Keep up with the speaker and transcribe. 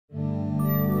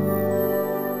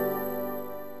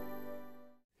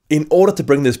In order to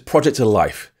bring this project to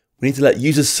life, we need to let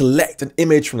users select an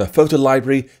image from the photo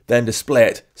library, then display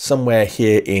it somewhere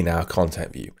here in our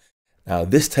content view. Now,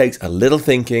 this takes a little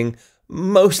thinking,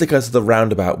 mostly because of the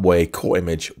roundabout way core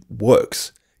image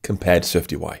works compared to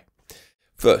SwiftUI.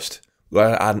 First, we're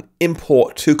going to add an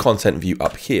import to content view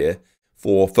up here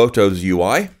for Photos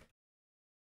UI,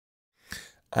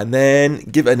 and then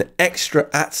give an extra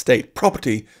 @state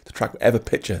property to track whatever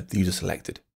picture the user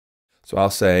selected. So I'll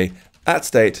say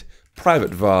 @state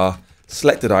private var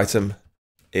selected item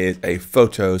is a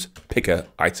PhotosPicker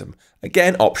item.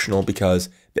 Again, optional because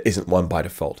there isn't one by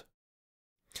default.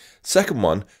 Second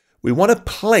one, we want to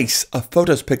place a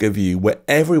PhotosPicker view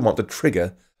wherever we want to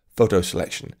trigger photo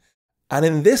selection. And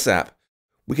in this app,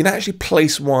 we can actually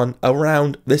place one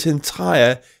around this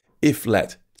entire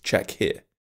if-let check here.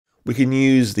 We can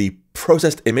use the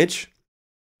processed image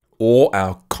or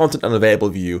our content unavailable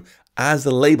view as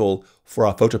the label for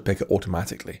our PhotosPicker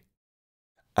automatically.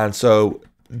 And so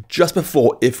just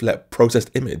before if-let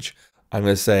processed image, I'm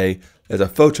going to say there's a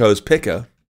PhotosPicker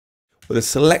with a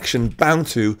selection bound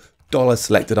to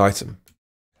 $selected item,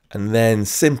 and then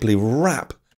simply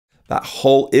wrap that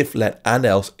whole if-let and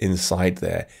else inside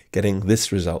there, getting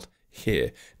this result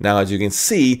here. Now, as you can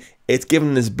see, it's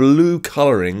given this blue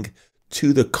coloring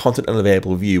to the content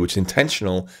unavailable view, which is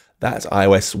intentional. That's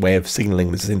iOS' way of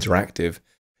signaling this is interactive.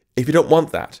 If you don't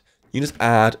want that, you just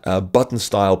add a button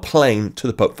style plain to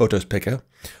the PhotosPicker.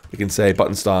 We can say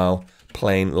button style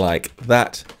plain like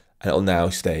that, and it'll now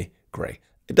stay gray.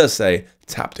 It does say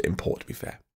tap to import, to be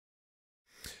fair.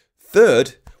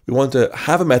 Third, we want to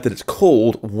have a method that's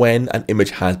called when an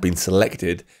image has been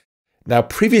selected. Now,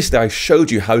 previously I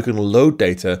showed you how you can load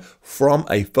data from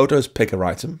a PhotosPicker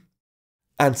item,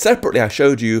 and separately I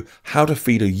showed you how to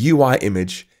feed a UI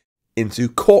image into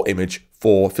core image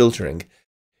for filtering.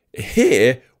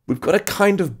 Here, we've got to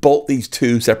kind of bolt these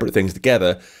two separate things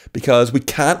together because we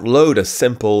can't load a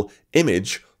simple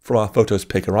image from our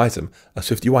PhotosPicker item, a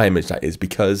SwiftUI image that is,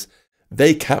 because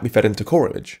they can't be fed into core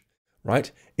image,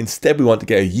 right? Instead, we want to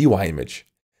get a UI image.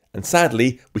 And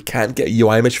sadly, we can't get a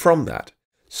UI image from that.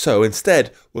 So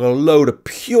instead, we're going to load a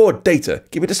pure data,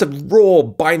 give it just a raw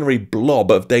binary blob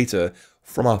of data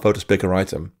from our PhotosPicker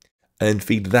item, and then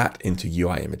feed that into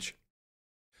UI image.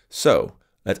 So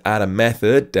let's add a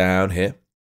method down here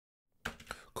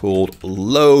called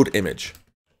loadImage.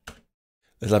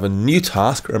 Let's have a new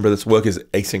task. Remember, this work is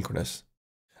asynchronous.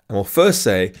 And we'll first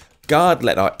say, guard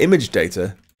let our image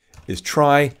data is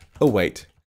try await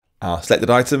our selected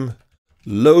item,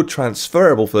 load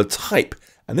transferable for the type.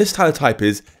 And this type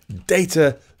is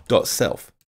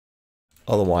data.self.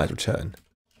 Otherwise return.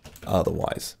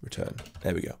 Otherwise return.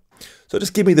 There we go. So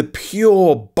just give me the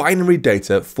pure binary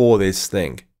data for this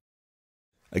thing.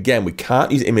 Again, we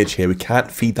can't use image here. We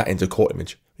can't feed that into core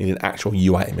image. We need an actual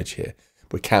UI image here.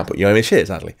 We can't put UI image here,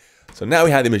 sadly. So now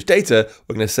we have the image data.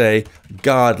 We're going to say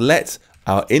guard let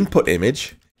our input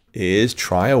image is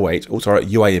try await,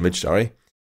 UI image,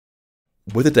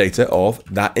 with the data of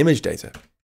that image data.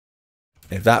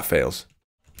 If that fails,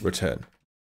 return.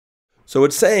 So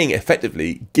it's saying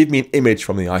effectively, give me an image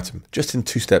from the item, just in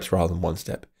 2 steps rather than 1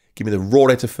 step. Give me the raw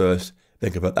data first,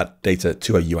 then convert that data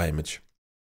to a UI image.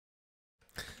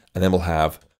 And then we'll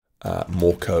have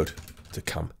more code to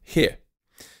come here.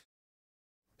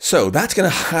 So that's going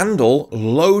to handle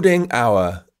loading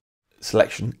our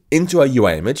selection into a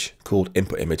UI image called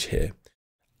input image here.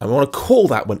 And we want to call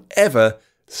that whenever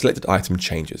selected item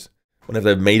changes, whenever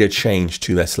they've made a change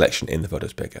to their selection in the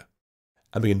PhotosPicker.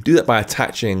 And we can do that by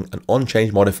attaching an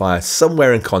onChange modifier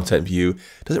somewhere in content view.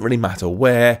 Doesn't really matter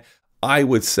where. I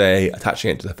would say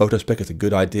attaching it to the PhotosPicker is a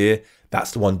good idea.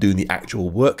 That's the one doing the actual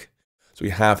work. So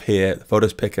we have here the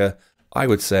PhotosPicker. I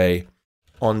would say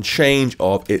onChange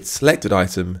of its selected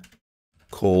item,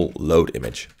 call load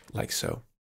image, like so.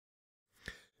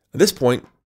 At this point,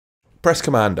 press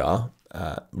Command R,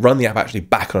 run the app actually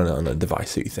back on a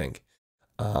device, see what you think.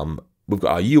 We've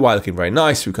got our UI looking very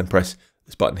nice. We can press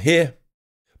this button here,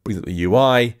 brings up the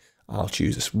UI. I'll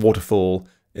choose this waterfall.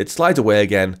 It slides away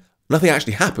again. Nothing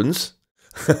actually happens.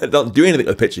 It doesn't do anything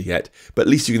with the picture yet, but at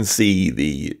least you can see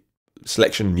the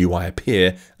selection UI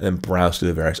appear and then browse through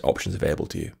the various options available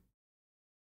to you.